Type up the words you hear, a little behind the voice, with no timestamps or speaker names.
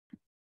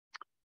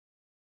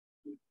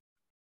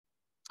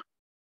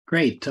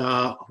Great.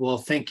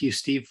 Well, thank you,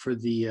 Steve, for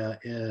the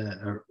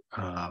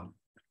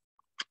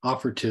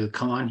offer to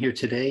come on here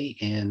today.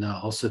 And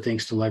also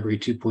thanks to Library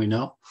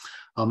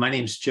 2.0. My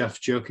name is Jeff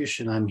Jokish,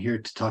 and I'm here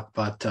to talk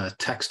about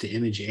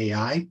text-to-image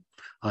AI,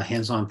 a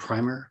hands-on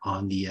primer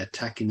on the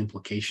tech and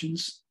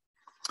implications.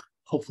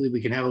 Hopefully we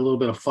can have a little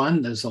bit of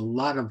fun. There's a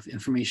lot of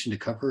information to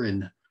cover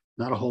and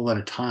not a whole lot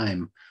of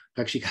time.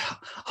 I've actually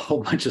got a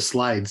whole bunch of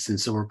slides, and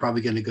so we're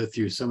probably going to go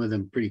through some of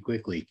them pretty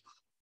quickly.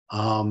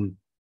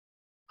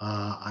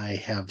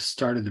 I have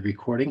started the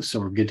recording, so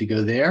we're good to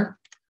go there.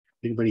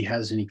 If anybody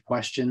has any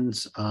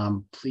questions,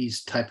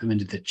 please type them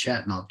into the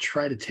chat, and I'll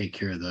try to take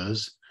care of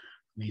those.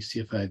 Let me see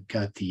if I've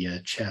got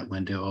the chat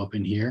window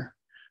open here.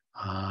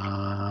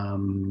 I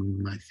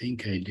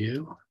think I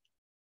do.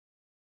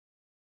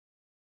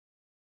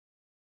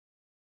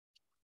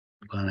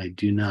 But I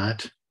do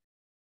not.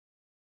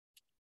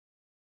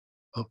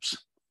 Oops.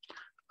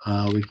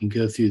 We can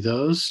go through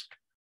those.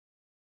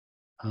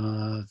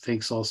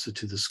 Thanks also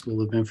to the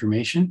School of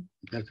Information.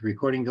 Got the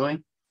recording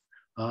going.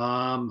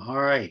 All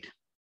right.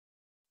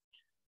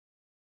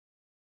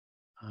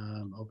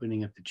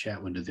 Opening up the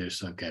chat window there,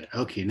 so I've got it.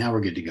 Okay, now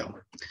we're good to go.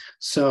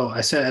 So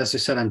as I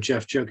said, I'm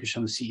Jeff Jokish.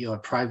 I'm the CEO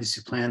at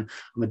Privacy Plan.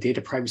 I'm a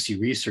data privacy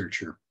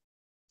researcher.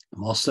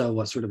 I'm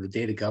also sort of a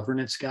data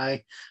governance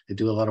guy. I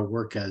do a lot of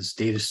work as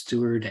data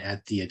steward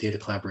at the Data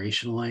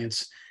Collaboration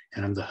Alliance,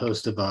 and I'm the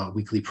host of a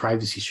weekly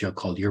privacy show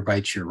called Your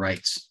Bytes, Your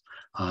Rights.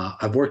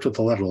 I've worked with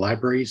a lot of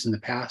libraries in the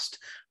past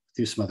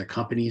through some other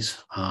companies.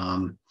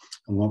 I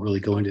won't really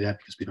go into that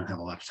because we don't have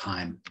a lot of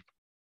time.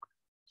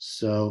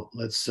 So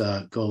let's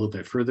go a little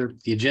bit further.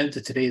 The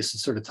agenda today is to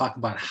sort of talk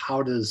about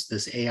how does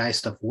this AI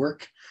stuff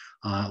work.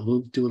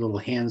 We'll do a little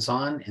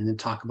hands-on and then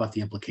talk about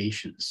the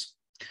implications.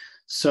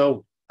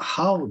 So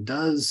how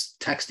does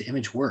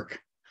text-to-image work?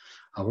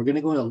 We're going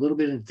to go a little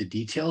bit into the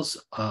details,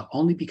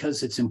 only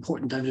because it's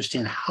important to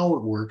understand how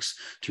it works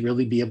to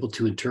really be able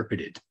to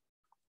interpret it.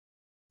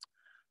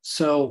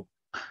 So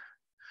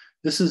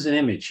this is an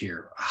image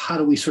here. How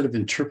do we sort of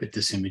interpret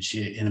this image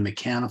in a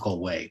mechanical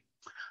way?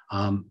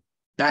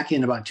 Back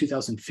in about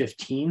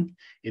 2015,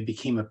 it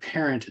became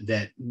apparent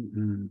that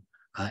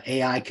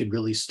AI could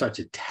really start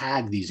to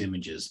tag these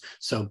images.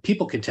 So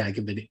people could tag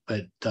it,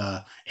 but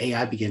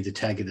AI began to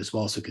tag it as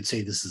well. So it could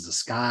say this is the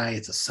sky,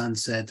 it's a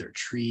sunset, there are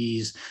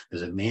trees,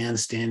 there's a man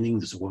standing,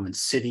 there's a woman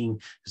sitting,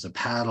 there's a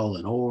paddle,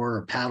 an oar,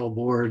 a paddle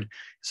board,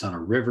 it's on a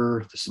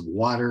river, there's some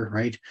water,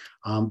 right?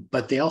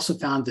 But they also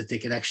found that they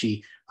could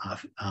actually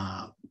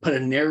put a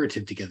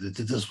narrative together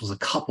that this was a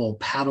couple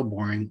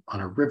paddleboarding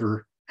on a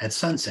river at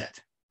sunset,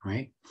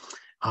 right?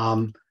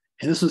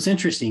 And this was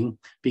interesting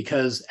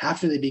because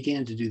after they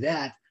began to do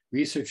that,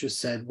 researchers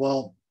said,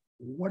 well,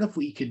 what if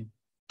we could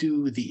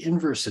do the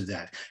inverse of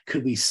that?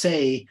 Could we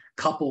say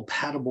couple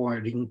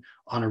paddleboarding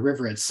on a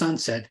river at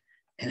sunset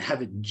and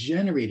have it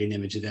generate an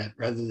image of that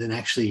rather than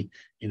actually,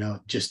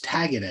 just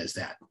tag it as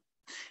that?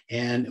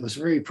 And it was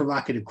a very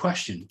provocative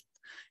question.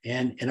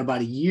 And in about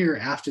a year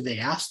after they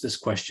asked this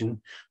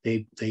question,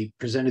 they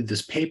presented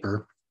this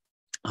paper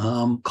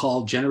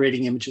called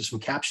Generating Images from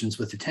Captions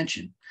with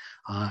Attention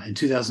in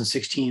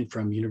 2016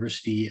 from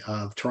University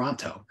of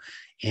Toronto.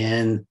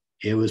 And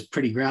it was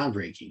pretty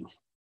groundbreaking.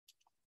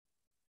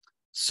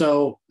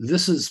 So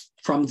this is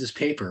from this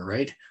paper,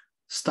 right?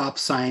 Stop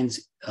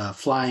signs,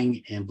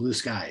 flying, and blue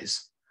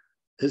skies.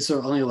 These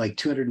are only like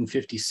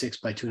 256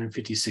 by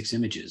 256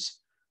 images,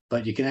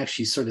 but you can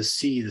actually sort of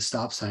see the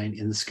stop sign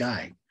in the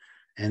sky.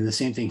 And the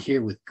same thing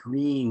here with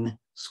green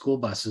school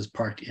buses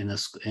parked in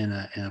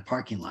a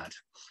parking lot.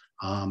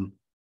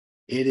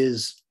 It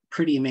is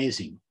pretty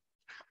amazing.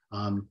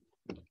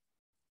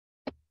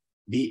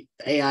 The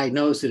AI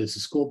knows that it's a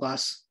school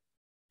bus.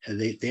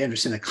 They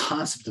understand the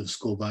concept of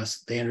school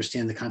bus. They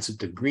understand the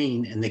concept of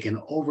green, and they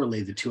can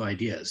overlay the two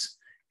ideas.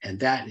 And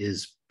that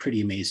is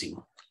pretty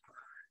amazing.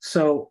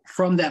 So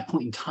from that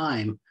point in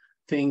time,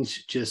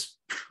 things just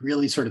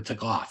really sort of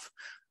took off.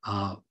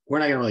 We're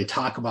not going to really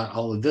talk about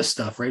all of this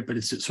stuff, right? But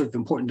it's sort of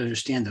important to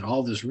understand that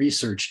all this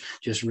research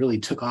just really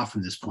took off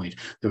from this point.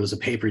 There was a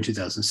paper in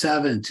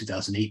 2007,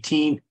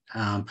 2018,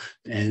 and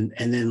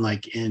then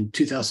like in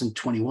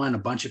 2021, a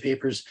bunch of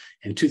papers.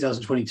 And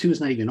 2022 is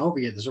not even over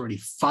yet. There's already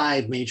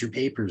 5 major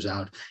papers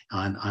out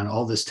on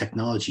all this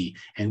technology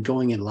and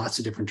going in lots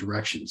of different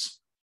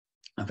directions.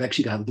 I've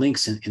actually got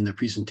links in the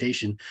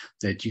presentation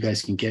that you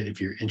guys can get if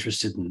you're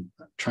interested in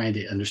trying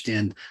to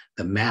understand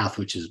the math,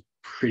 which is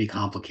pretty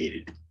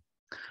complicated.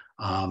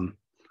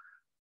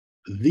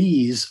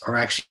 These are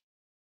actually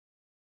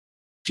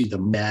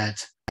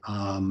that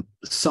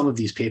some of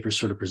these papers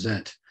sort of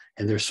present,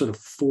 and there's sort of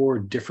 4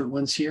 different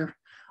ones here.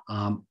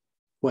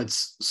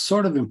 What's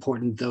sort of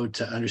important, though,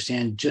 to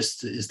understand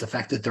just is the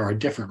fact that there are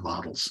different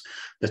models.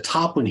 The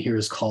top one here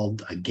is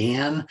called a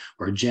GAN,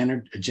 or a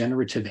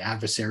generative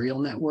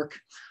adversarial network.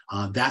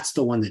 That's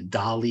the one that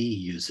DALL-E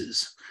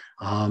uses.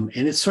 And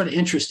it's sort of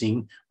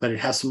interesting, but it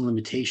has some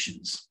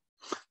limitations.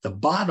 The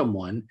bottom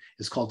one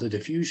is called the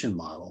diffusion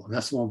model, and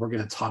that's the one we're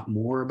going to talk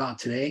more about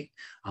today,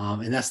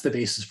 and that's the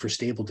basis for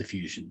stable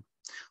diffusion.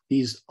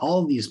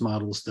 All of these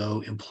models,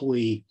 though,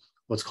 employ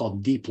what's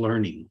called deep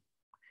learning.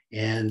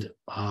 And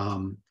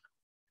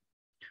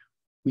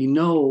we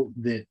know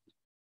that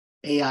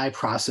AI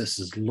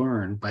processes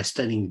learn by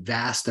studying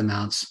vast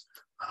amounts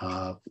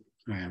of,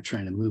 I'm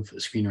trying to move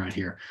the screen around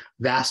here,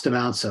 vast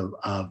amounts of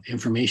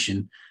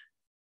information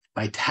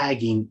by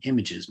tagging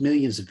images,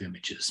 millions of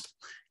images,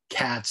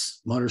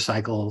 cats,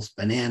 motorcycles,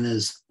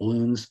 bananas,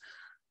 balloons,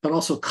 but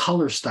also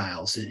color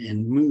styles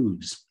and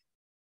moods.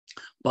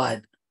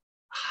 But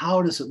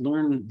how does it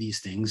learn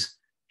these things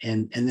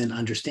and then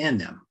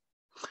understand them?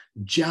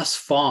 Jess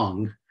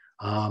Fong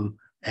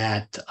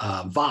at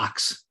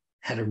Vox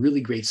had a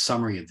really great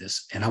summary of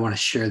this, and I want to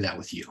share that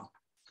with you.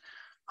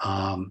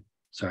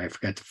 Sorry, I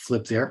forgot to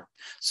flip there.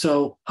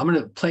 So I'm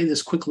going to play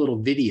this quick little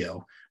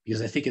video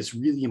because I think it's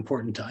really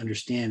important to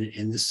understand it,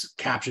 and this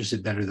captures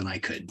it better than I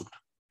could.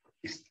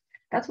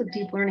 That's what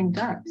deep learning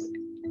does.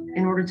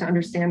 In order to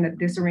understand that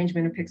this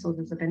arrangement of pixels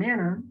is a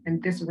banana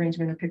and this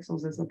arrangement of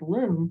pixels is a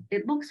balloon,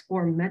 it looks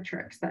for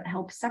metrics that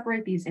help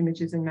separate these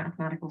images in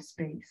mathematical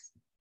space.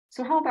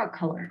 So how about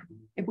color?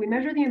 If we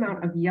measure the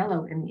amount of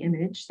yellow in the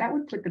image, that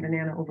would put the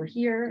banana over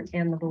here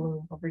and the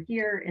balloon over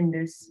here in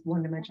this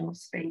one-dimensional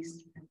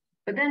space.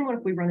 But then what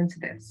if we run into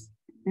this?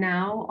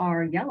 Now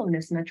our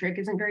yellowness metric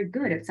isn't very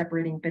good at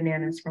separating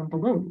bananas from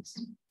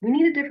balloons. We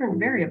need a different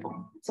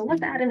variable. So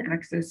let's add an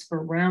axis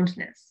for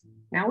roundness.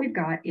 Now we've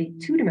got a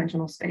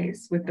two-dimensional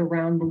space with the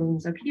round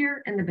balloons up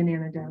here and the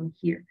banana down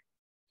here.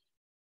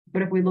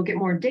 But if we look at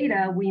more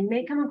data, we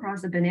may come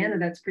across a banana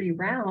that's pretty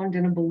round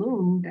and a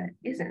balloon that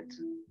isn't.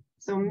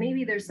 So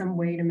maybe there's some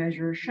way to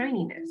measure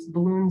shininess.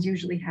 Balloons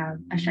usually have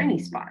a shiny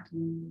spot.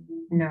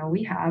 Now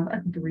we have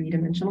a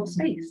three-dimensional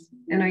space.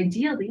 And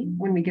ideally,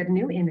 when we get a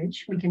new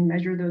image, we can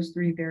measure those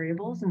three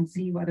variables and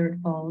see whether it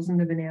falls in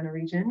the banana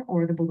region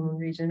or the balloon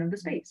region of the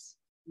space.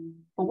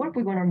 But what if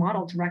we want our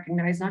model to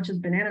recognize not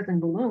just bananas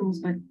and balloons,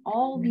 but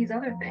all these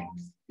other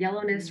things?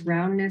 Yellowness,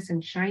 roundness,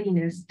 and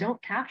shininess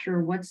don't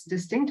capture what's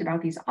distinct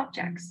about these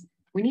objects.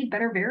 We need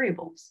better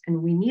variables,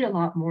 and we need a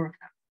lot more of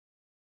them.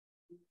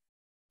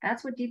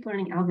 That's what deep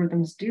learning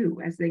algorithms do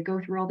as they go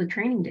through all the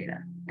training data.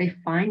 They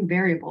find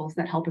variables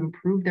that help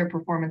improve their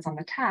performance on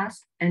the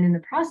task, and in the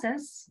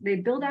process, they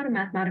build out a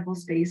mathematical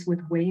space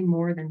with way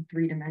more than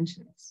 3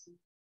 dimensions.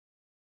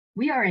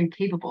 We are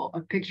incapable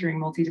of picturing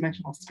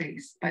multidimensional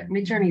space, but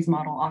Midjourney's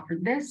model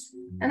offered this,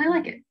 and I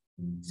like it.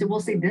 So we'll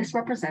say this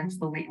represents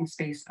the latent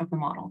space of the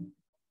model,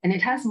 and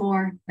it has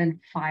more than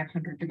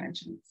 500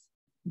 dimensions.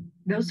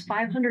 Those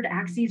 500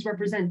 axes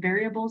represent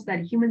variables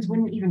that humans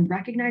wouldn't even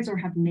recognize or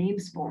have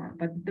names for,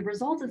 but the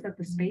result is that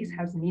the space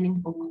has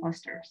meaningful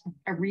clusters.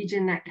 A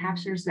region that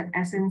captures the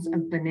essence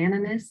of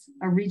banananess,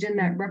 a region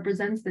that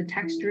represents the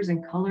textures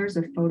and colors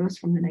of photos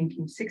from the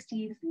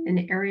 1960s,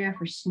 an area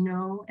for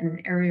snow and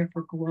an area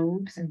for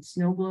globes and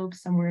snow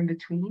globes somewhere in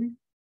between.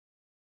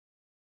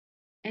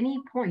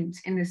 Any point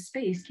in this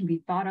space can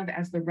be thought of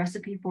as the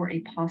recipe for a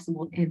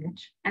possible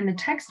image, and the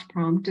text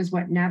prompt is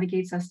what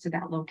navigates us to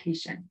that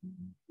location.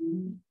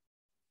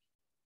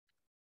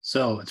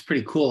 So it's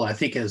pretty cool. I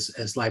think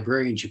as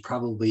librarians, you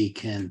probably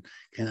can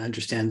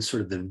understand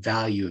sort of the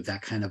value of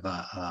that kind of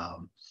a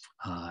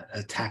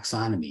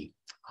taxonomy.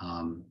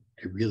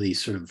 It really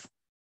sort of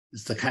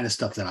is the kind of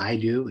stuff that I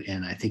do,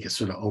 and I think it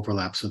sort of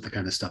overlaps with the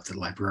kind of stuff that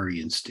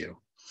librarians do.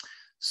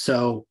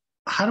 So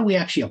how do we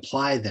actually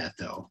apply that,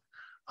 though?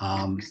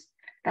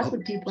 That's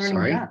what deep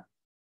learning does.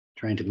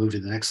 Trying to move to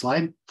the next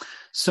slide.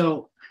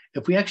 So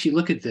if we actually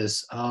look at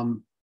this,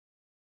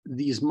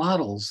 these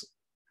models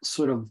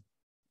sort of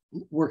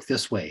work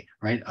this way,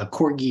 right? A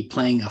corgi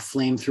playing a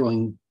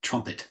flame-throwing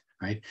trumpet,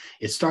 right?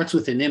 It starts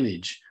with an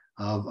image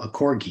of a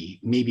corgi,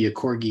 maybe a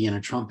corgi and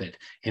a trumpet,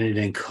 and it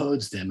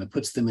encodes them. It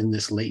puts them in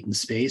this latent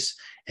space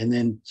and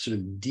then sort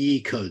of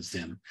decodes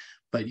them.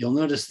 But you'll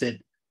notice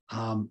that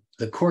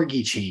the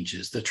corgi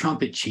changes, the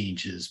trumpet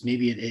changes,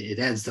 maybe it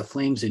adds the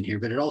flames in here,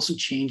 but it also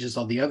changes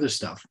all the other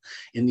stuff.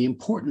 And the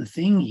important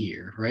thing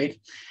here, right,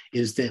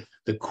 is that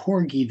the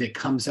corgi that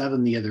comes out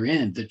on the other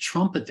end, the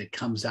trumpet that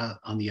comes out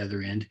on the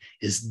other end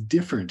is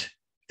different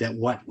than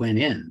what went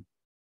in.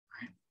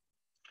 Right?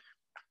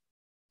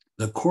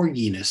 The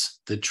corginess,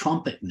 the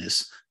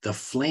trumpetness, the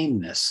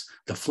flameness,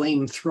 the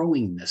flame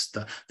throwingness,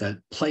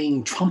 the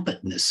playing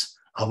trumpetness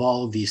of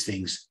all of these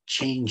things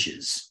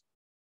changes.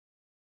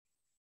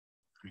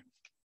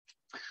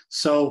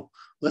 So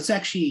let's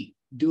actually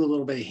do a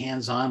little bit of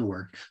hands-on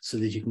work so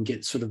that you can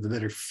get sort of the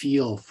better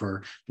feel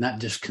for not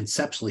just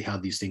conceptually how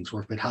these things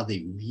work, but how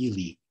they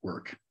really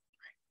work.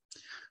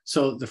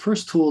 So the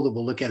first tool that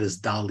we'll look at is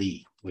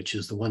DALL-E, which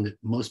is the one that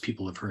most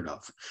people have heard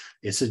of.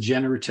 It's a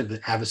generative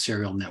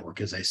adversarial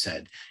network, as I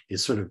said.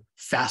 It's sort of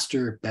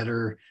faster,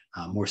 better,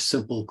 more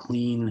simple,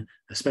 clean,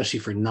 especially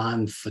for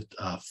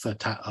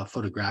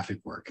non-photographic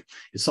work.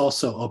 It's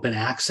also open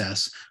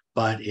access,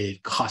 but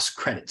it costs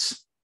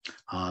credits.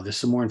 There's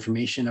some more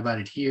information about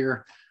it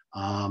here.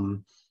 We're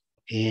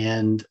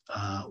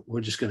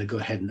just going to go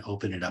ahead and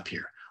open it up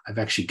here. I've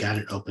actually got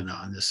it open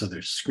on this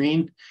other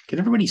screen. Can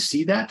everybody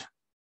see that?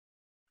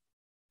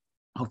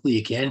 Hopefully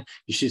you can.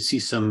 You should see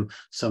some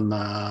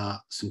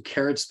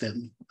carrots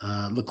that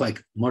look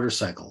like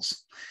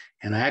motorcycles.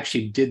 And I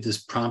actually did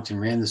this prompt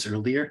and ran this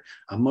earlier.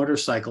 A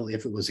motorcycle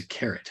if it was a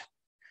carrot.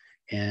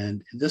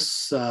 And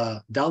this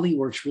DALL-E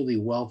works really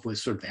well with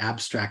sort of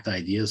abstract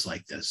ideas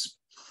like this.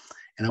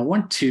 And I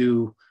want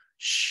to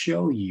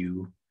show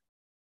you,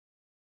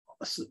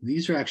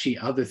 these are actually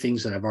other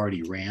things that I've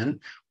already ran.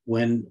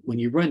 When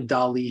you run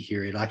DALL-E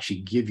here, it'll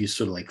actually give you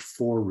sort of like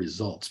 4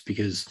 results,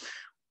 because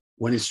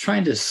when it's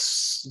trying to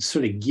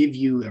sort of give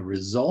you a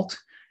result,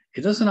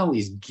 it doesn't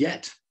always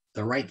get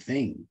the right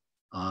thing.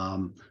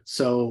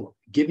 So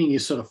giving you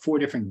sort of 4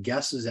 different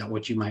guesses at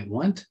what you might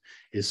want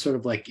is sort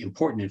of like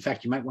important. In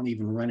fact, you might want to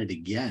even run it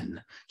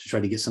again to try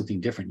to get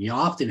something different. You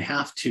often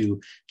have to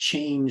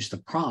change the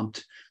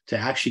prompt to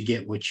actually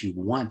get what you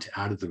want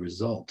out of the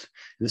result.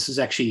 And this is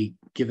actually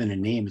given a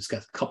name. It's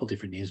got a couple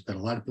different names, but a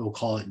lot of people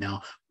call it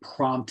now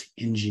prompt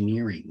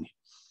engineering,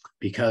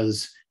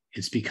 because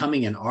it's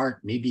becoming an art,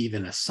 maybe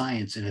even a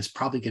science, and it's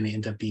probably going to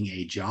end up being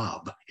a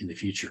job in the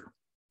future.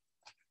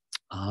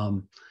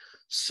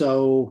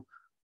 So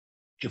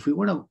if we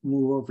want to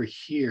move over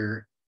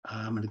here,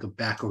 I'm going to go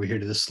back over here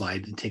to this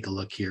slide and take a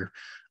look here.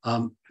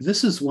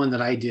 This is one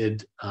that I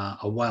did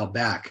a while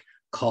back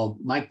called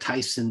Mike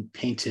Tyson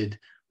Painted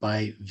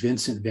by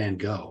Vincent van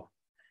Gogh.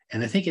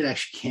 And I think it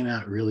actually came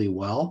out really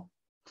well,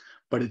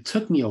 but it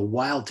took me a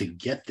while to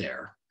get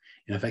there.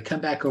 And if I come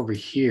back over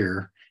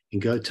here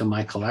and go to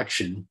my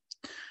collection,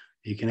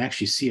 you can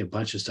actually see a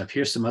bunch of stuff.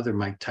 Here's some other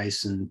Mike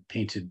Tyson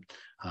painted,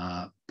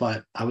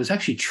 but I was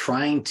actually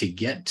trying to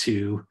get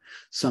to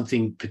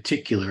something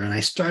particular. And I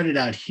started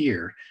out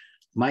here,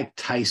 Mike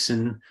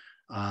Tyson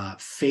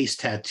face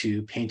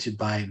tattoo painted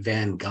by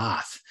Van Gogh.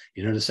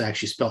 You notice I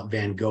actually spelled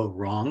Van Gogh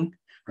wrong,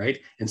 right?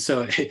 And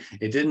so it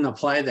didn't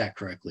apply that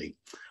correctly.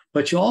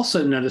 But you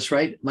also notice,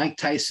 right, Mike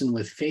Tyson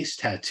with face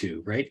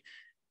tattoo, right?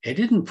 It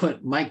didn't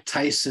put Mike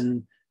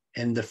Tyson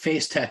and the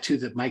face tattoo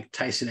that Mike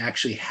Tyson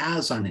actually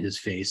has on his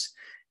face.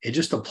 It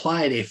just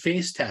applied a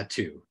face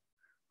tattoo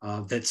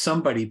that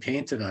somebody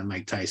painted on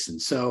Mike Tyson.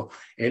 So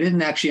it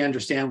didn't actually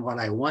understand what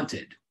I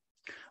wanted,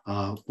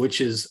 which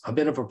is a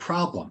bit of a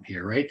problem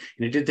here, right?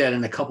 And it did that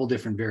in a couple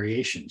different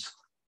variations.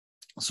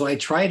 So I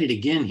tried it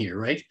again here,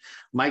 right?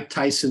 Mike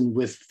Tyson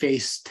with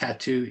face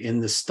tattoo in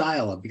the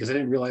style of, because I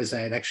didn't realize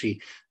I had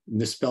actually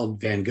misspelled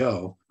Van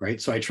Gogh,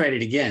 right? So I tried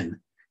it again,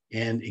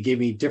 and it gave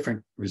me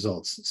different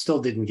results.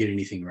 Still didn't get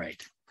anything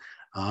right.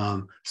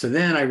 So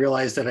then I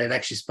realized that I'd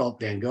actually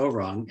spelled Van Gogh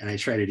wrong, and I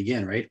tried it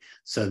again, right?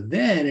 So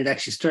then it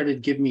actually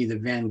started giving me the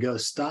Van Gogh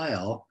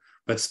style,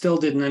 but still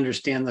didn't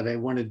understand that I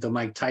wanted the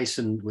Mike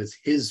Tyson with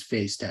his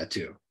face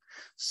tattoo.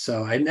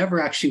 So I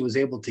never actually was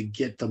able to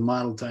get the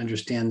model to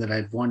understand that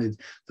I'd wanted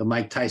the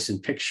Mike Tyson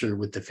picture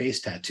with the face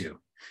tattoo.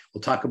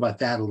 We'll talk about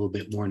that a little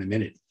bit more in a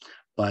minute,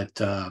 but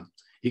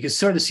you can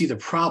sort of see the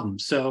problem.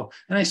 So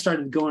then I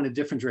started going a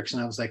different direction.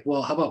 I was like,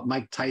 well, how about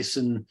Mike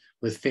Tyson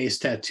with face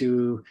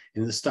tattoo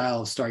in the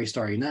style of Starry,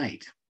 Starry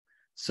Night?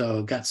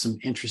 So got some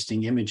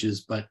interesting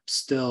images, but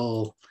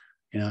still,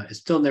 I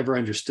still never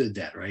understood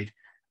that, right?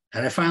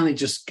 And I finally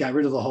just got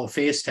rid of the whole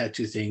face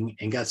tattoo thing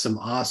and got some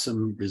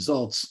awesome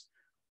results,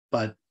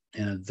 but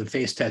the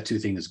face tattoo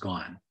thing is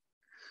gone.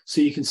 So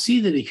you can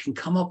see that it can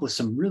come up with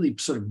some really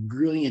sort of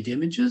brilliant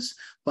images,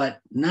 but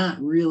not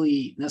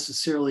really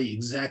necessarily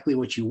exactly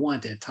what you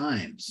want at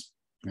times,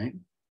 right?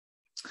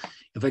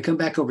 If I come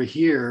back over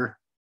here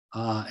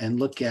and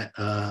look at,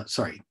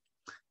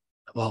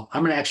 well,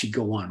 I'm going to actually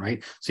go on,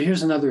 right? So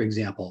here's another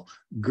example: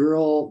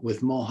 girl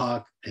with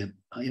mohawk and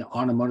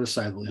on a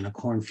motorcycle in a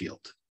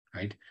cornfield,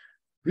 right?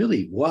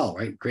 Really well,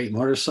 right? Great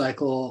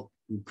motorcycle,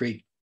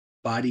 great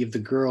body of the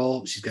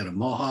girl. She's got a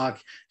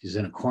mohawk. She's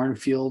in a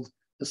cornfield.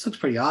 This looks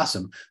pretty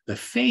awesome. The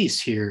face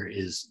here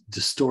is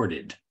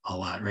distorted a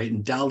lot, right?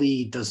 And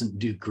DALL-E doesn't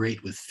do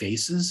great with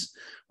faces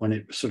when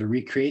it sort of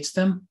recreates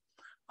them.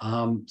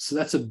 So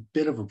that's a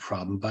bit of a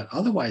problem, but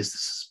otherwise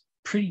this is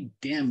pretty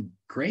damn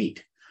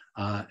great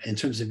in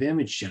terms of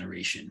image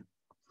generation.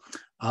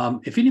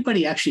 If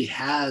anybody actually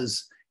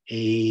has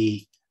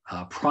a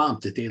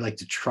prompt that they'd like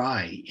to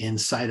try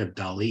inside of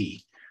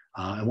DALL-E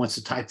and wants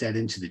to type that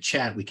into the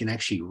chat, we can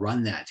actually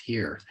run that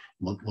here.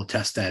 We'll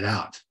test that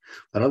out.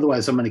 But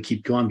otherwise, I'm going to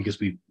keep going because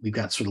we've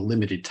got sort of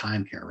limited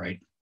time here,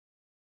 right?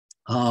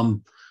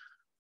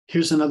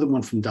 Here's another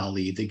one from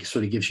DALL-E that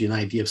sort of gives you an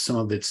idea of some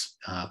of its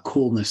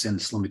coolness and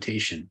its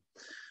limitation.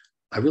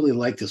 I really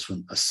like this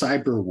one: a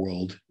cyber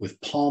world with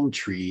palm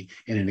tree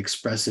and an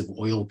expressive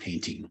oil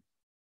painting,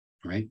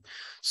 right?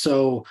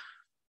 So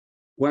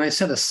when I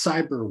said a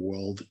cyber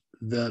world,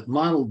 the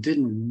model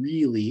didn't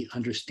really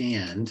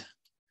understand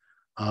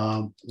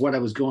what I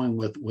was going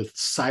with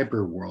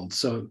cyber world.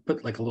 So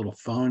put like a little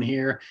phone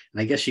here,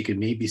 and I guess you could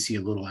maybe see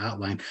a little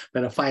outline.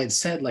 But if I had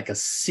said like a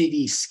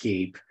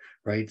cityscape,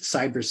 right,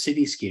 cyber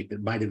cityscape,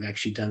 it might have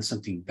actually done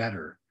something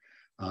better.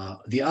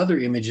 The other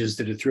images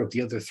that it threw up,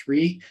 the other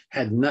 3,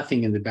 had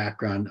nothing in the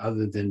background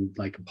other than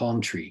like a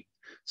palm tree.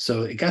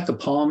 So it got the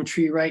palm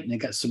tree right, and it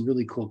got some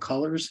really cool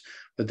colors,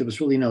 but there was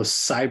really no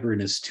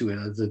cyberness to it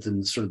other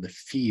than sort of the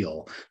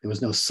feel. There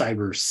was no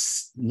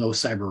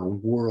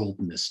cyber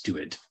worldness to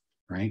it,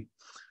 right?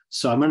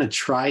 So I'm going to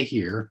try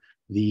here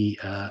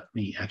let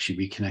me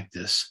actually reconnect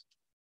this.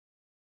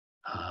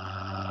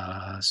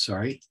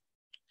 Sorry.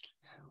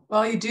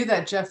 While you do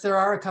that, Jeff, there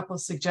are a couple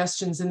of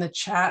suggestions in the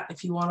chat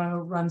if you want to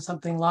run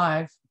something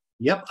live.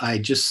 Yep, I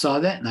just saw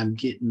that and I'm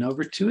getting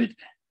over to it.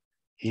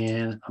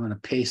 And I'm going to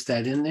paste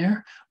that in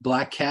there.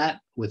 Black cat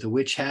with a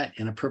witch hat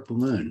and a purple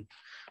moon.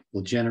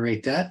 We'll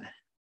generate that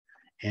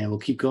and we'll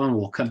keep going.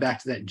 We'll come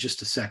back to that in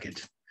just a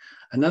second.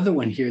 Another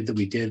one here that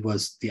we did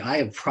was the Eye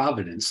of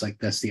Providence. Like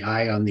that's the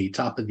eye on the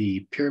top of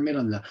the pyramid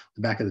on the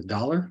back of the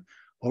dollar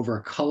over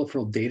a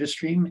colorful data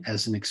stream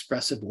as an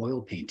expressive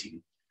oil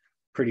painting.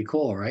 Pretty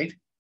cool, right?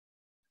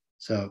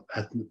 So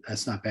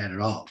that's not bad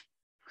at all.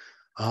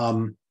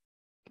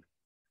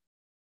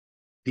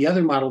 The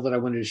other model that I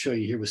wanted to show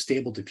you here was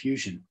stable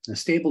diffusion. Now,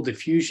 stable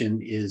diffusion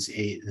is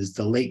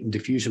the latent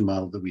diffusion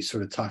model that we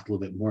sort of talked a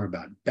little bit more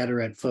about. Better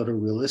at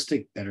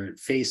photorealistic, better at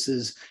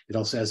faces. It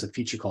also has a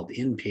feature called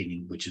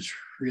in-painting, which is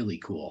really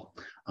cool.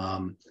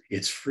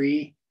 It's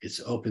free, it's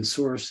open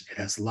source, it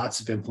has lots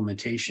of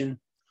implementation.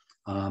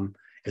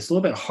 It's a little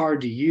bit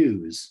hard to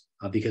use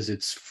because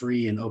it's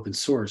free and open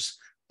source,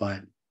 but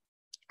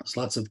there's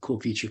lots of cool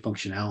feature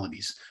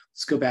functionalities.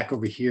 Let's go back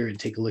over here and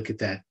take a look at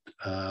that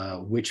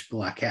witch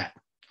black cat.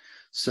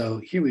 So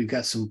here we've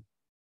got some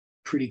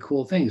pretty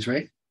cool things,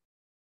 right?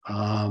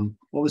 What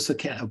was the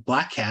cat? A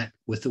black cat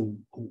with a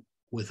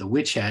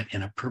witch hat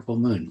and a purple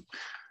moon.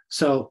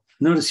 So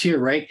notice here,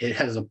 right? It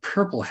has a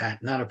purple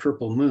hat, not a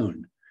purple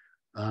moon.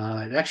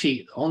 It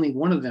actually, only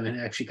one of them had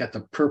actually got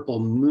the purple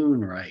moon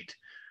right.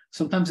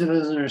 Sometimes it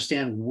doesn't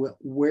understand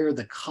where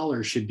the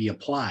color should be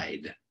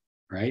applied,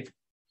 right?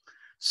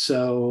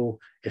 So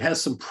it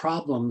has some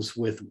problems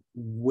with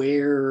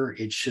where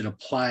it should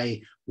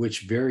apply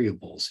which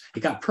variables.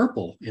 It got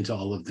purple into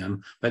all of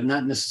them, but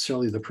not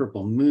necessarily the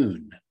purple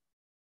moon,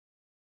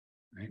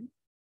 right?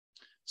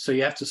 So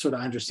you have to sort of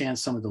understand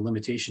some of the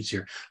limitations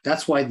here.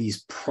 That's why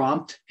these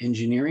prompt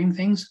engineering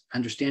things,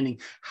 understanding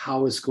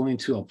how it's going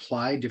to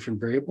apply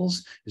different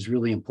variables is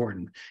really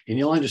important. And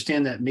you'll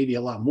understand that maybe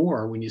a lot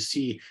more when you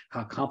see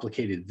how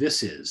complicated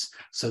this is.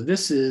 So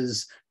this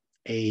is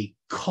a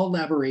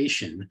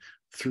collaboration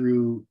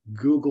through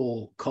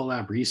Google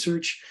Colab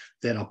Research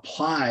that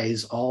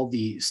applies all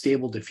the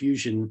stable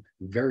diffusion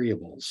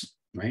variables,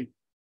 right?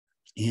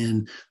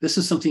 And this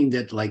is something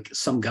that like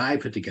some guy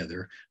put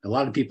together. A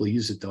lot of people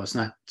use it though. It's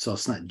not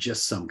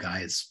just some guy,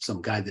 it's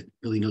some guy that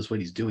really knows what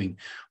he's doing,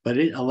 but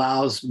it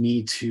allows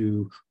me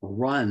to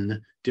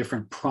run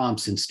different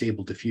prompts in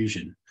stable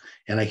diffusion.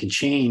 And I can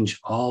change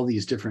all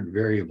these different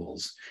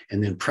variables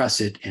and then press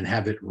it and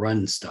have it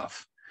run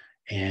stuff.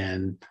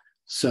 And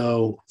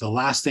so the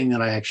last thing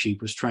that I actually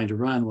was trying to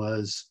run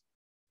was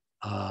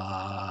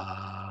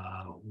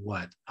a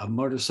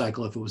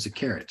motorcycle if it was a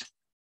carrot.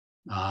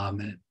 And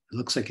it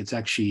looks like it's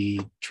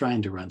actually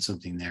trying to run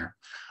something there.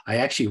 I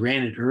actually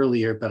ran it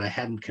earlier, but I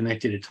hadn't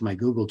connected it to my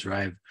Google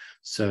Drive,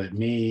 so it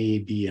may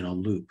be in a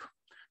loop.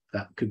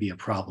 That could be a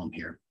problem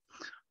here.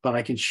 But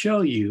I can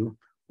show you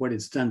what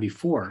it's done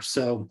before.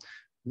 So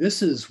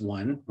this is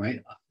one,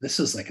 right? This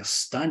is like a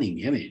stunning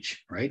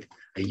image, right?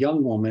 A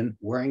young woman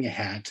wearing a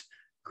hat,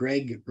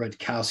 Greg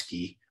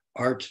Rutkowski,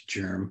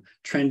 Artgerm,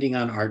 trending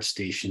on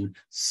ArtStation,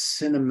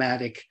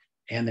 cinematic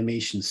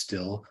animation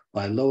still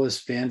by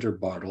Lois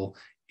Vanderbartle,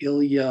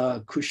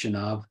 Ilya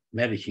Kushinov,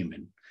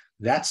 MetaHuman.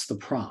 That's the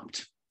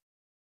prompt.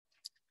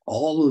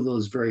 All of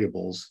those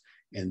variables,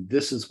 and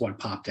this is what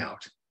popped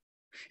out.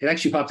 It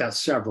actually popped out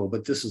several,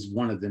 but this is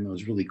one of them that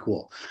was really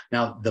cool.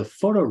 Now, the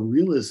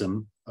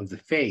photorealism of the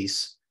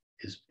face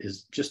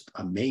is just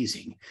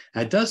amazing.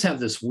 Now, it does have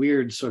this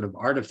weird sort of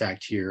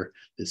artifact here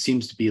that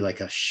seems to be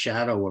like a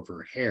shadow of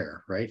her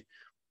hair, right?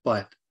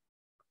 But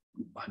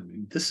I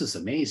mean, this is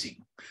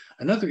amazing.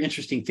 Another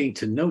interesting thing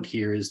to note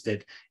here is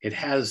that it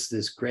has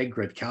this Greg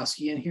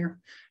Rutkowski in here.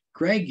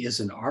 Greg is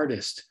an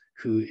artist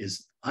who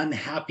is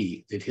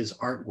unhappy that his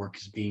artwork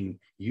is being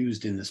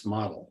used in this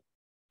model.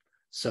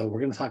 So we're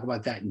going to talk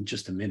about that in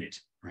just a minute,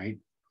 right?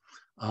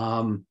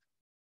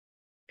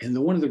 And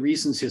one of the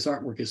reasons his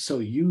artwork is so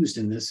used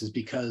in this is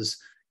because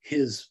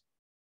his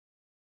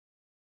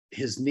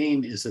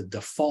name is a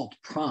default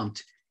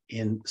prompt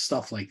in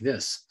stuff like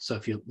this. So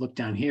if you look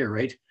down here,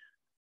 right,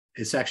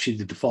 it's actually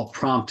the default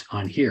prompt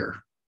on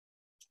here.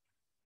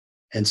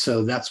 And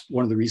so that's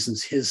one of the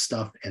reasons his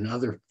stuff and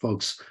other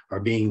folks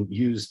are being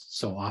used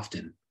so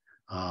often.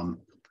 And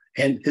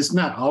it's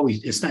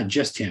not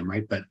just him,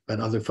 right? But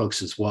other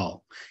folks as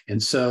well.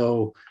 And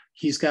so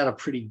he's got a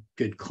pretty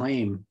good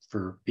claim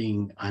for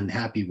being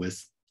unhappy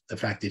with the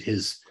fact that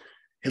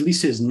at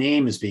least his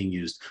name is being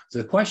used. So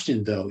the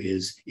question though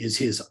is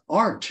his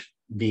art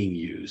being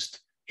used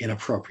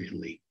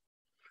inappropriately?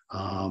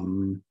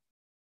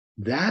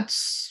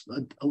 That's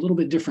a little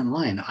bit different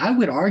line. I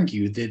would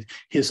argue that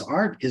his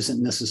art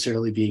isn't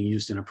necessarily being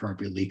used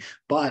inappropriately,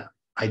 but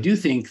I do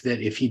think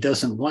that if he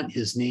doesn't want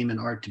his name and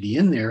art to be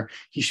in there,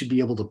 he should be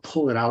able to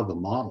pull it out of the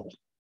model,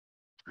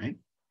 right?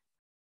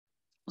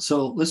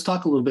 So let's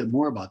talk a little bit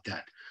more about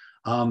that.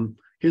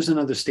 Here's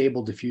another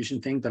stable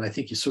diffusion thing, but I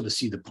think you sort of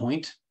see the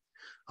point.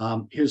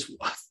 Here's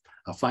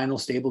a final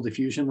stable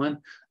diffusion one.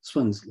 This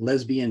one's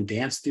Lesbian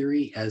Dance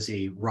Theory as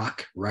a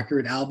rock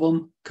record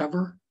album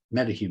cover,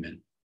 MetaHuman,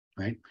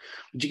 right?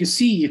 But you can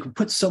see you can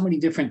put so many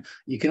different,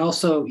 you can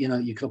also, you know,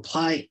 you can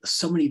apply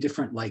so many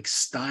different like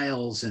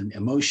styles and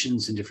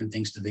emotions and different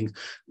things to things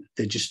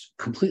that just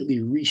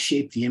completely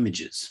reshape the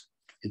images.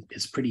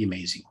 It's pretty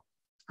amazing,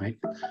 right?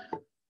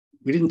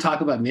 We didn't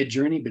talk about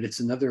Midjourney, but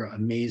it's another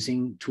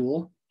amazing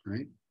tool,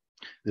 right?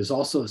 There's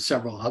also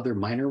several other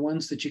minor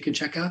ones that you can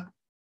check out.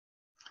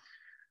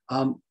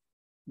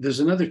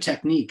 There's another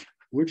technique.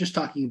 We're just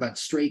talking about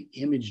straight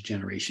image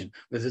generation,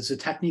 but there's a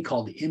technique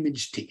called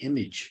image to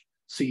image.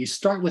 So you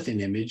start with an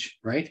image,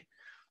 right?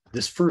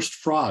 This first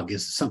frog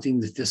is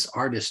something that this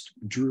artist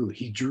drew.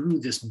 He drew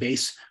this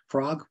base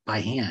frog by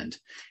hand,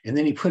 and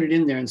then he put it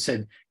in there and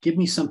said, give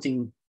me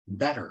something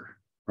better,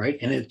 right?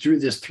 And it drew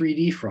this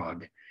 3D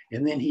frog.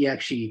 And then he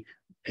actually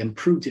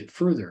improved it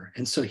further.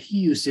 And so he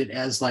used it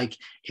as like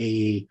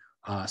a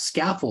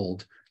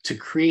scaffold to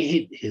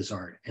create his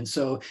art. And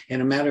so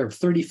in a matter of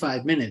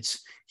 35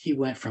 minutes, he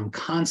went from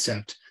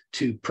concept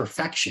to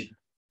perfection.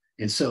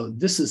 And so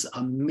this is an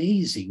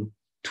amazing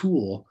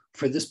tool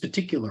for this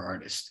particular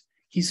artist.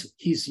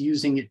 He's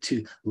using it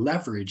to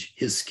leverage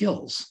his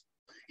skills,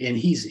 and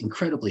he's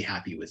incredibly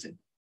happy with it,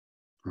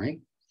 right?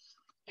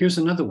 Here's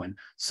another one.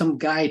 Some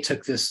guy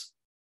took this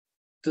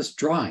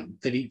drawing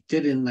that he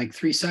did in like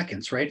 3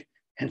 seconds, right?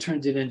 And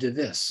turned it into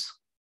this.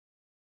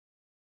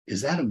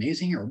 Is that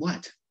amazing or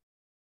what?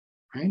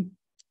 Right?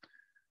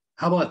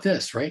 How about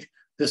this, right?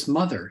 This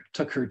mother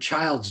took her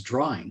child's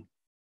drawing,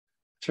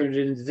 turned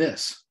it into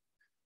this.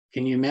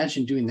 Can you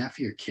imagine doing that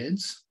for your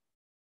kids?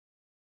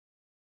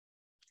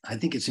 I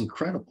think it's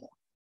incredible,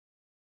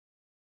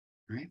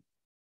 right?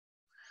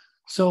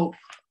 So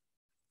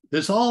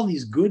there's all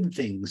these good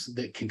things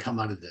that can come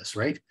out of this,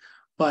 right?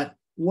 But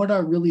what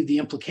are really the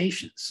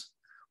implications?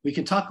 We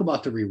can talk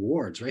about the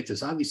rewards, right?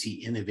 There's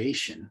obviously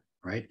innovation,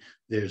 right?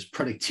 There's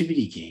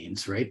productivity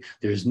gains, right?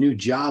 There's new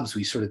jobs.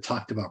 We sort of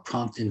talked about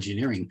prompt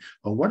engineering,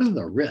 but what are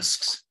the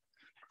risks?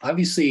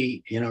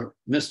 Obviously, you know,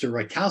 Mr.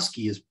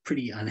 Rutkowski is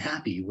pretty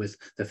unhappy with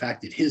the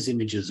fact that his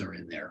images are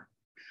in there.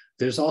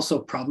 There's also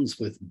problems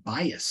with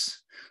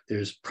bias.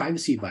 There's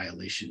privacy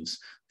violations.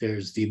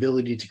 There's the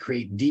ability to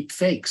create deep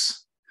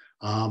fakes.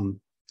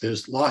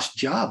 There's lost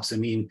jobs. I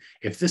mean,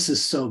 if this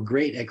is so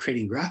great at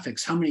creating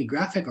graphics, how many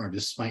graphic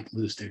artists might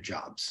lose their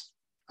jobs,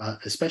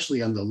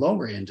 especially on the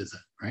lower end of it,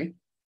 right?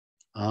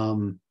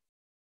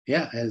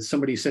 Yeah, as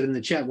somebody said in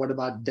the chat, what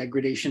about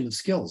degradation of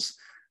skills?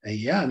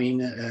 Yeah, I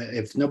mean,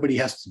 if nobody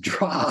has to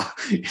draw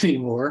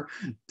anymore,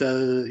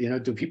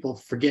 do people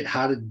forget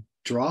how to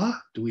draw?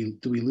 Do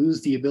we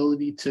lose the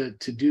ability to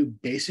do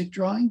basic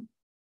drawing?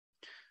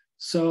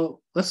 So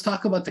let's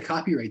talk about the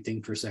copyright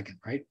thing for a second,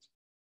 right?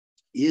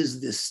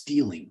 Is this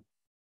stealing,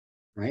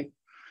 right?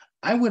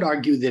 I would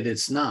argue that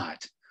it's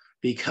not,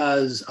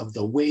 because of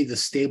the way the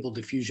stable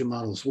diffusion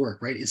models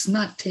work, right? It's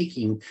not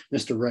taking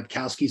Mr.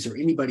 Rutkowski's or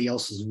anybody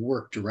else's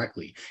work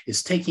directly.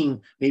 It's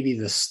taking maybe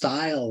the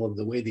style of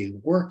the way they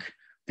work,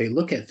 they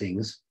look at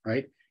things,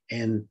 right?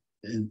 And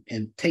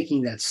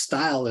taking that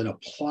style and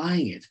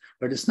applying it,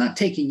 but it's not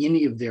taking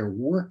any of their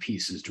work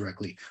pieces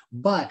directly,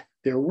 but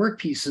their work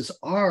pieces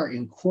are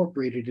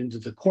incorporated into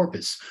the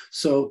corpus.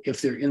 So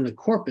if they're in the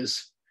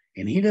corpus,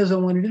 and he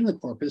doesn't want it in the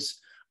corpus,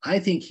 I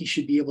think he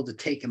should be able to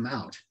take them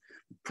out.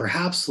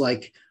 Perhaps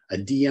like a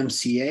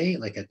DMCA,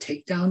 like a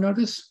takedown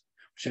notice,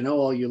 which I know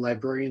all you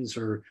librarians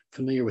are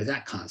familiar with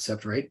that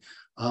concept, right?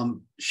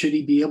 Should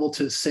he be able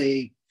to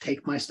say,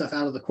 take my stuff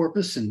out of the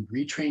corpus and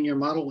retrain your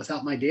model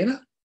without my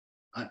data?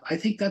 I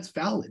think that's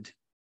valid.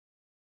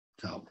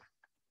 So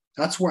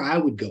that's where I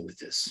would go with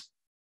this.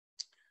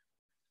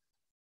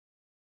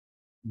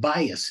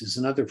 Bias is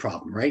another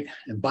problem, right?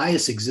 And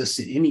bias exists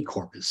in any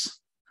corpus.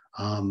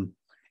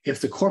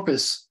 If the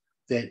corpus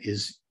that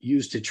is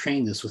used to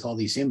train this with all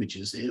these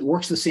images, it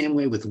works the same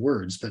way with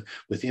words, but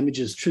with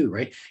images too,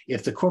 right?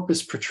 If the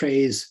corpus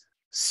portrays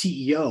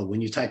CEO,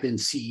 when you type in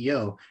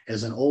CEO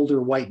as an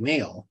older white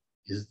male,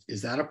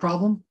 is that a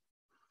problem?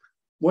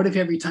 What if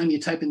every time you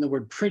type in the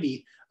word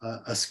pretty,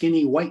 a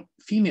skinny white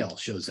female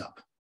shows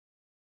up?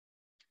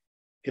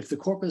 If the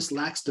corpus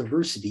lacks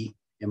diversity,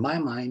 in my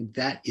mind,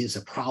 that is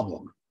a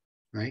problem,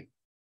 right?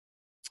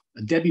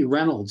 Debbie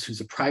Reynolds,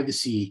 who's a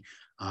privacy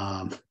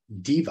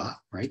diva,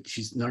 right?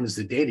 She's known as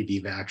the data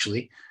diva,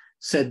 actually,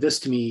 said this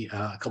to me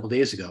a couple of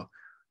days ago.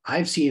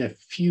 I've seen a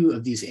few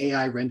of these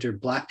AI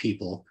rendered Black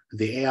people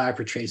the AI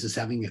portrays as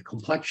having a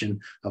complexion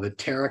of a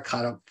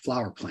terracotta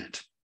flower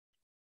plant,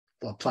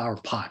 a flower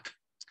pot.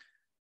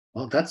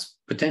 Well, that's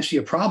potentially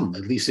a problem.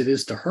 At least it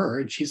is to her,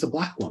 and she's a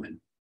Black woman.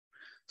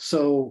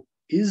 So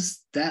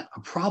is that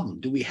a problem?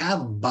 Do we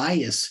have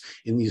bias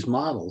in these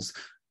models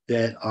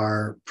that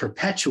are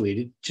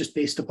perpetuated just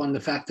based upon the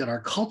fact that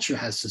our culture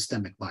has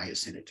systemic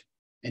bias in it?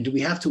 And do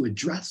we have to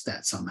address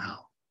that somehow?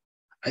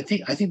 I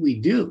think we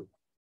do,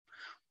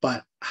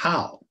 but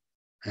how?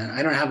 And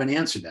I don't have an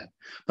answer to that,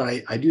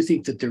 but I do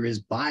think that there is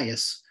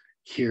bias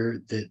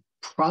here that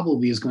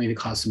probably is going to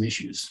cause some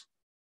issues.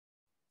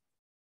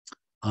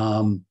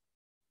 How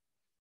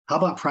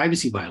about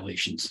privacy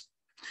violations?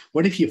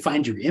 What if you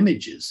find your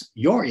images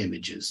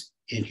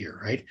in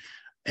here, right?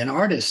 An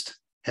artist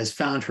has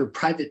found her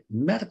private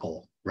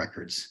medical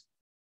records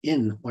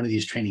in one of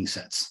these training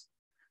sets.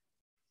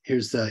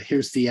 Here's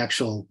the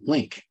actual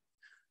link.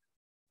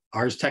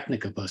 Ars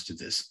Technica posted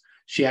this.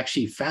 She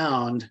actually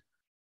found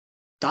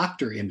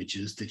doctor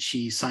images that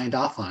she signed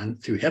off on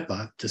through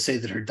HIPAA to say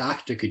that her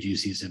doctor could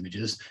use these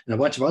images, and a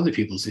bunch of other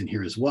people's in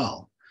here as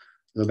well.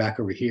 Go back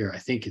over here. I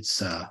think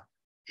it's,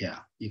 yeah,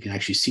 you can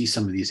actually see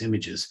some of these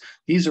images.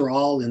 These are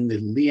all in the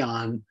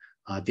Leon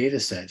data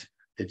set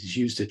that is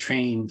used to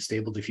train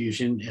Stable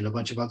Diffusion and a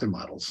bunch of other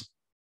models.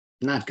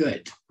 Not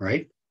good,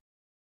 right?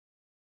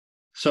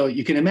 So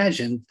you can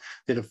imagine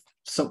that if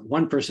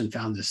one person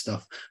found this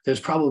stuff,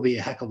 there's probably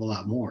a heck of a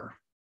lot more.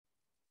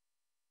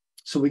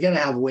 So we got to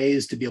have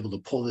ways to be able to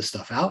pull this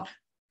stuff out.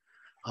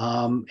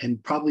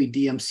 And probably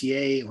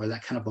DMCA or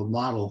that kind of a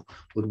model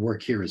would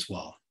work here as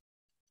well.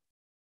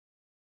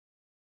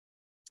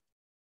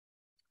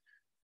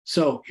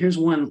 So here's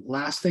one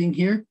last thing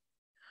here.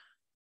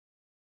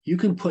 You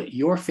can put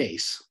your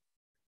face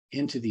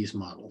into these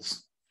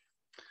models.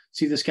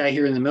 See this guy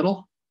here in the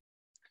middle?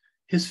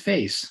 His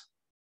face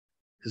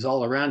is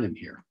all around him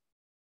here.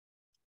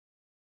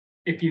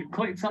 If you've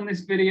clicked on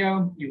this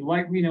video, you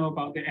likely know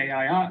about the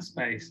AI art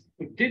space,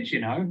 but did you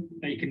know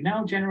that you can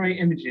now generate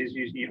images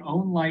using your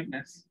own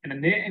likeness in a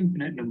near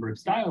infinite number of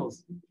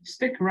styles?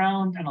 Stick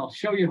around and I'll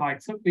show you how I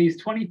took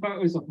these 20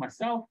 photos of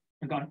myself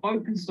and got an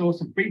open source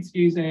and free to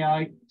use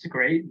AI to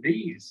create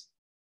these.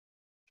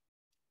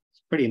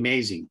 It's pretty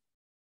amazing.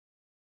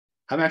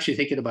 I'm actually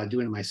thinking about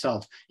doing it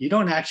myself. You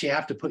don't actually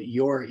have to put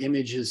your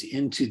images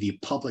into the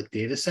public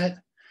data set.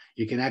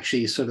 You can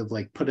actually sort of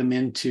like put them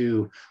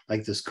into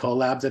like this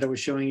Colab that I was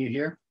showing you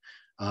here.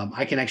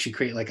 I can actually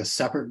create like a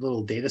separate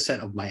little data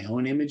set of my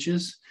own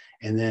images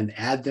and then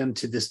add them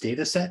to this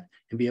data set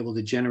and be able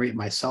to generate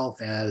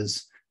myself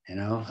as, you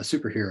know, a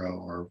superhero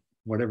or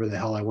whatever the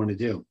hell I want to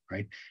do,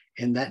 right?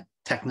 And that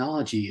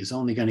technology is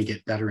only going to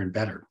get better and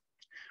better.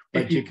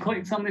 But if you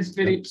clicked on this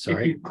video,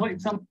 sorry. if you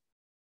clicked on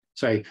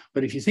Sorry,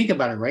 but if you think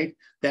about it, right,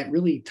 that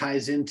really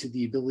ties into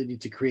the ability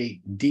to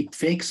create deep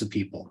fakes of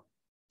people.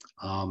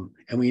 And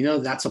we know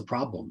that's a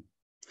problem.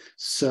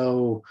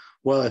 So,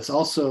 well, it's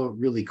also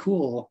really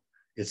cool.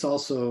 It's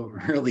also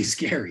really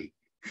scary.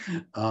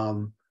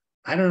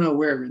 I don't know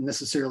where it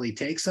necessarily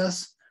takes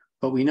us,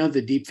 but we know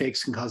that deep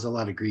fakes can cause a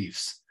lot of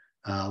grief.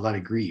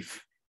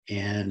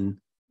 And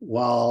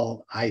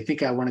while I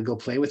think I want to go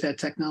play with that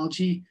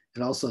technology,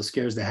 it also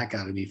scares the heck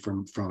out of me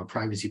from a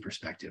privacy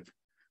perspective.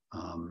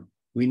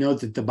 We know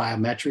that the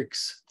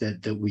biometrics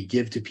that we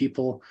give to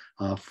people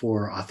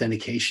for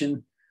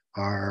authentication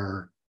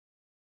are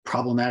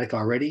problematic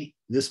already.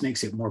 This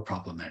makes it more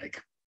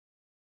problematic.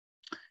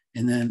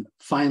 And then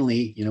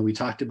finally, you know, we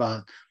talked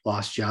about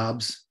lost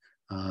jobs.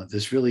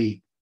 There's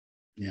really,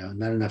 you know,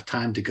 not enough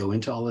time to go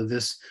into all of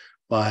this,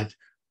 but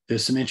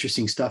there's some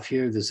interesting stuff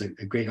here. There's a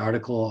great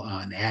article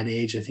on Ad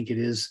Age, I think it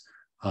is,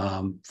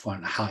 on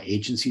how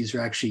agencies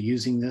are actually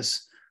using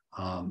this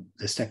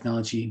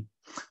technology.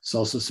 There's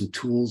also some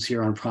tools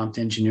here on prompt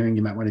engineering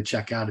you might want to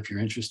check out if you're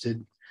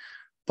interested.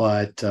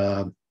 But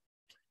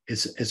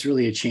it's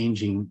really a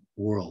changing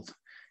world.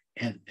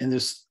 And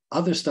there's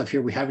other stuff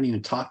here we haven't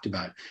even talked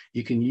about.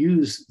 You can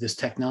use this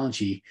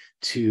technology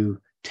to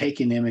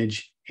take an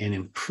image and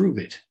improve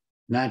it,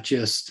 not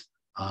just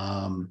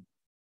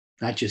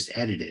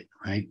edit it,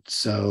 right?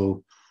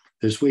 So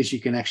there's ways you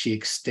can actually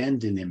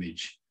extend an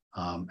image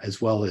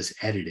as well as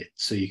edit it.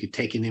 So you could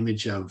take an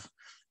image of,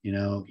 you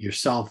know,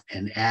 yourself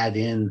and add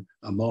in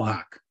a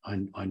mohawk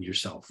on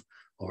yourself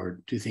or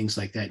do things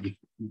like that.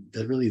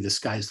 Really, the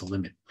sky's the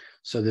limit.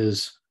 So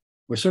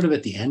we're sort of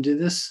at the end of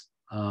this.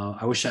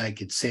 I wish I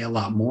could say a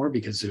lot more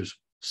because there's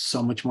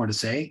so much more to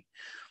say,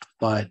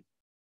 but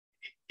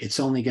it's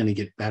only going to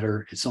get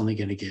better. It's only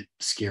going to get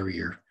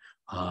scarier.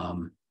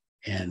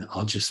 And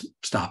I'll just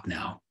stop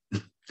now.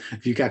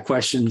 If you've got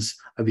questions,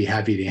 I'd be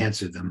happy to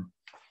answer them.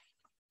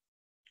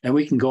 And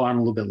we can go on a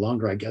little bit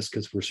longer, I guess,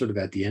 because we're sort of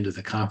at the end of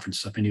the conference.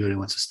 So if anybody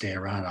wants to stay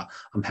around,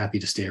 I'm happy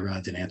to stay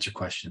around and answer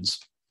questions.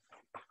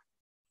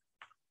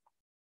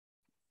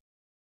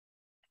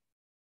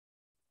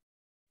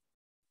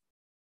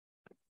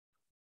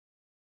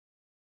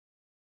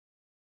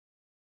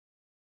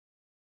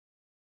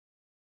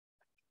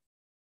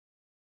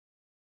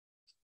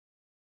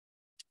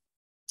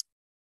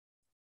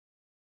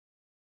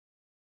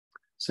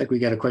 It's like we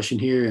got a question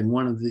here in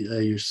one of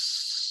your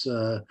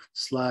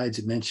slides.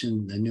 It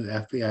mentioned the new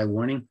FBI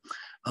warning.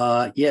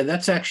 Yeah,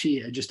 that's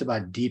actually just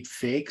about deep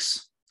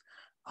fakes.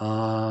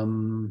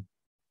 That's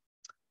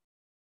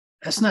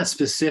not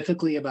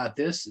specifically about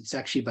this. It's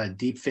actually about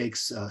deep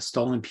fakes,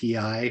 stolen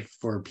PI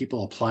for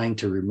people applying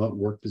to remote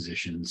work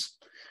positions.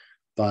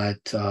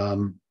 But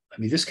I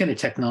mean, this kind of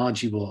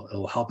technology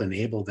will help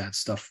enable that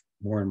stuff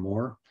more and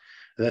more.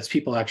 That's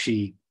people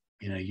actually,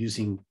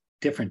 using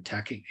different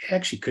tech. It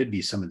actually could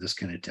be some of this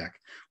kind of tech,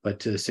 but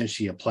to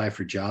essentially apply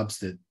for jobs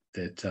that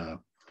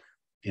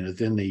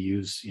then they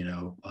use,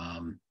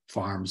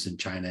 farms in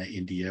China,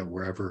 India,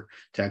 wherever,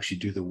 to actually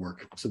do the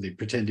work. So they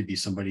pretend to be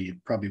somebody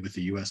probably with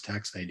the US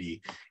tax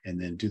ID and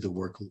then do the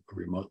work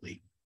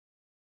remotely.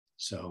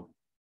 So,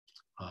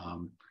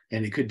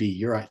 and it could be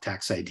your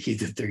tax ID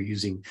that they're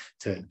using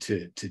to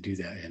do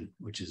that in,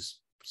 which is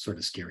sort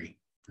of scary,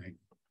 right?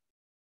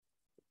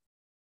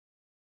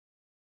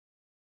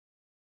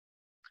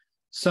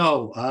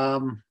 So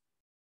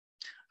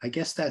I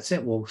guess that's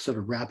it. We'll sort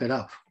of wrap it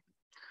up.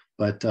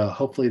 But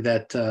hopefully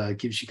that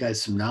gives you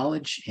guys some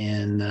knowledge,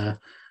 and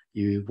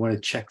you want to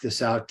check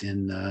this out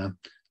and at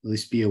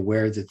least be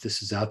aware that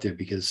this is out there,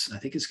 because I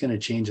think it's going to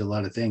change a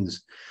lot of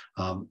things.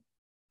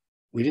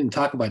 We didn't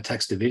talk about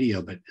text to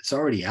video, but it's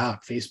already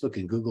out. Facebook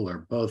and Google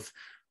are both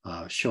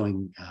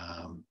showing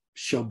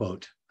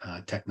Showboat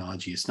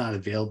technology. It's not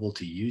available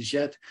to use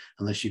yet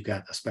unless you've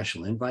got a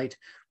special invite,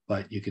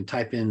 but you can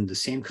type in the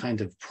same kind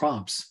of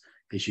prompts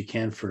as you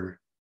can for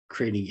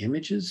creating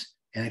images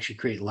and actually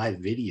create live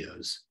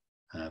videos.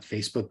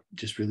 Facebook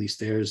just released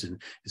theirs,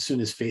 and as soon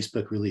as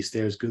Facebook released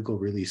theirs, Google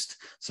released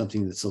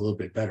something that's a little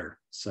bit better.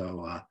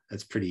 So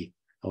that's pretty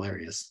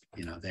hilarious.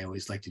 They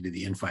always like to do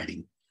the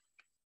infighting.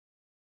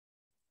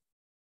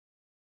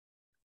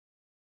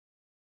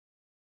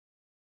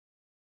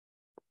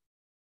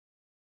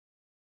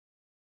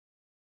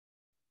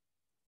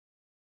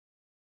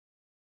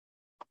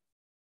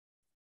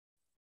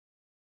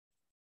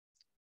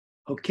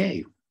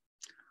 Okay.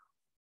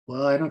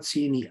 Well, I don't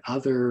see any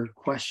other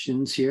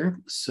questions here,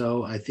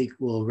 so I think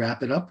we'll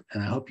wrap it up,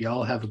 and I hope you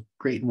all have a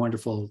great and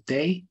wonderful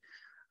day.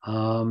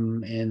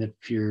 And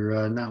if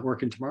you're not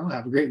working tomorrow,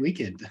 have a great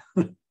weekend.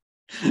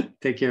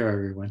 Take care,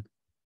 everyone.